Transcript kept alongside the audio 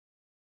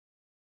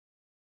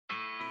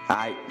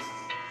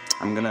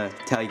I'm gonna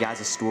tell you guys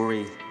a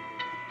story,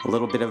 a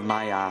little bit of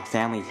my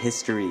family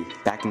history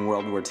back in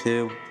World War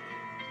II.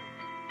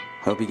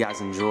 Hope you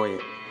guys enjoy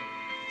it.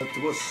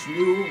 It was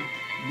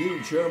new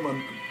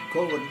German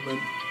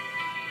government.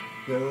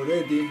 There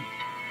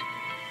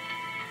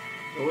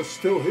was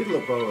still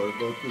Hitler power,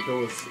 but there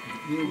was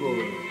new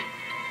government,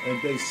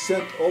 and they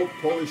sent all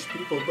Polish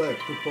people back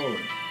to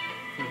Poland.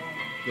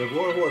 The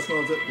war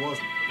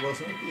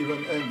wasn't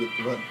even ended,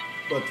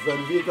 but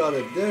when we got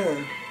it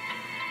there,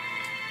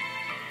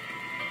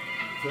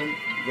 when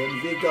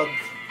we got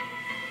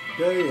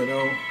there, you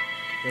know,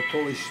 the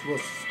Polish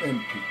was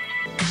empty.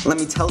 Let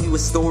me tell you a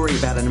story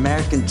about an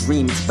American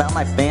dream. It's about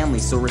my family,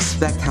 so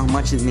respect how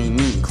much it may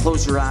mean.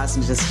 Close your eyes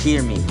and just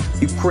hear me.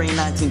 Ukraine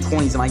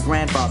 1920s, my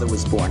grandfather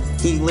was born.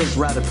 He lived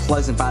rather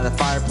pleasant by the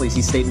fireplace,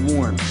 he stayed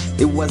warm.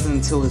 It wasn't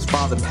until his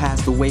father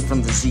passed away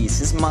from disease.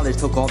 His mother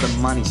took all the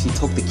money, she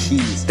took the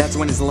keys. That's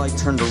when his life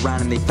turned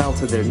around and they fell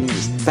to their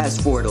knees.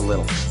 Fast forward a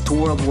little. To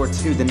World War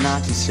II, the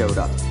Nazis showed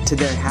up. To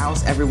their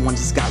house, everyone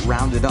just got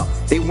rounded up.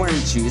 They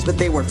weren't Jews, but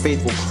they were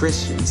faithful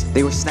Christians.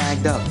 They were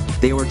snagged up,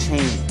 they were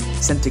chained,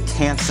 sent to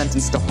camp,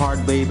 sentenced to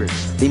hard labor.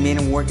 They made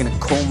him work in a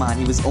coal mine,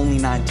 he was only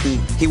 19.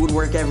 He would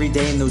work every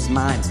day in those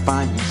mines,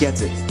 fine, he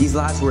gets it. These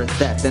lives were a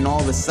theft, then all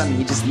of a sudden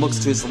he just looks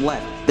to his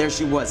left. There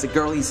she was, a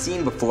girl he's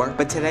seen before,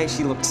 but today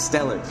she looked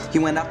stellar. He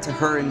went up to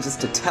her and just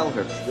to tell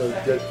her.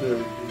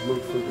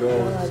 Look for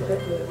girls.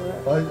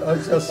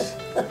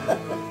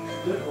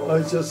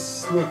 I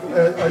just look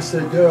at, I say,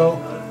 girl,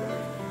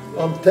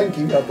 I'm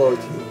thinking about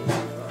you.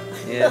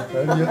 Yeah.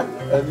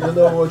 And you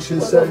know what she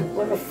said?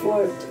 What a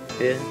flirt.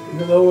 Yeah.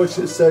 You know what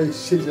she said?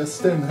 She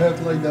just didn't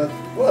have like that.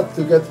 What,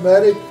 to get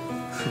married?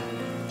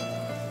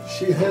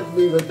 She had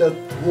me with that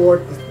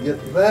word,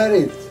 get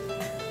married.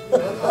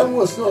 I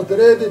was not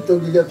ready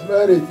to get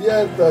married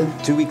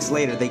yet. 2 weeks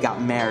later, they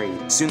got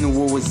married. Soon the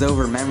war was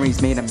over,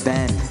 memories made him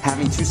bend.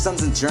 Having 2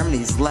 sons in Germany,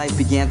 his life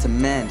began to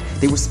mend.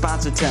 They were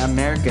sponsored to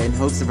America in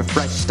hopes of a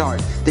fresh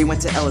start. They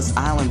went to Ellis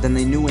Island and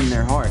they knew in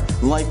their heart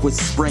life was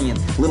springing,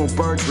 little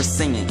birds were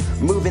singing.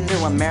 Moving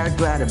to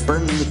America had a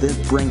burden with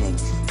it bringing.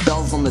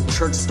 Bells on the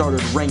church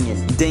started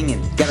ringing, dinging.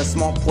 Got a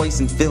small place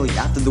in Philly.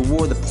 After the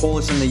war, the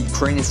Polish and the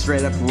Ukrainians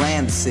straight up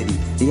ran the city.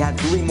 They had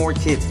 3 more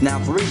kids, now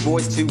 3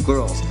 boys, 2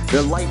 girls.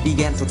 Their life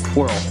began to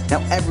twirl.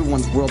 Now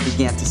everyone's world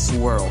began to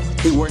swirl.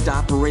 He worked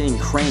operating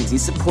cranes. He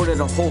supported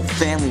a whole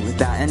family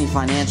without any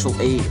financial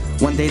aid.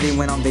 One day they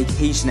went on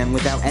vacation and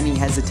without any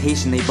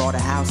hesitation they bought a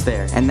house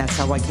there. And that's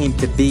how I came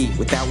to be.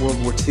 Without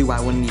World War II, I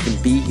wouldn't even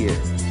be here.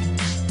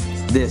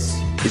 This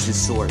is the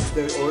source.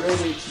 They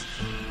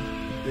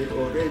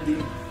already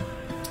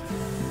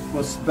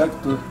was back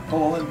to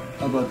Poland,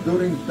 but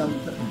during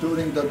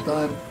that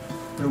time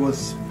there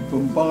was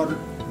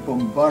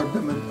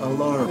bombardment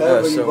alarm.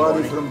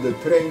 Everybody from the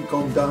train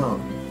come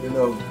down, you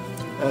know,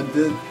 and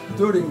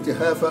during the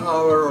half an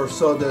hour or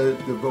so the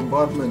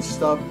bombardment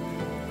stopped.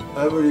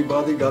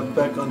 Everybody got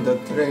back on the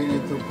train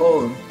into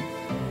Poland,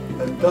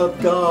 and that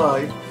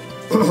guy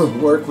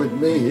worked with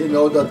me. He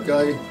know that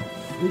guy.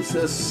 He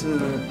says,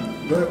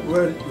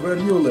 where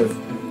you live?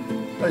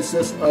 I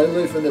says, I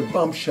live in a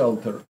bomb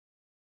shelter.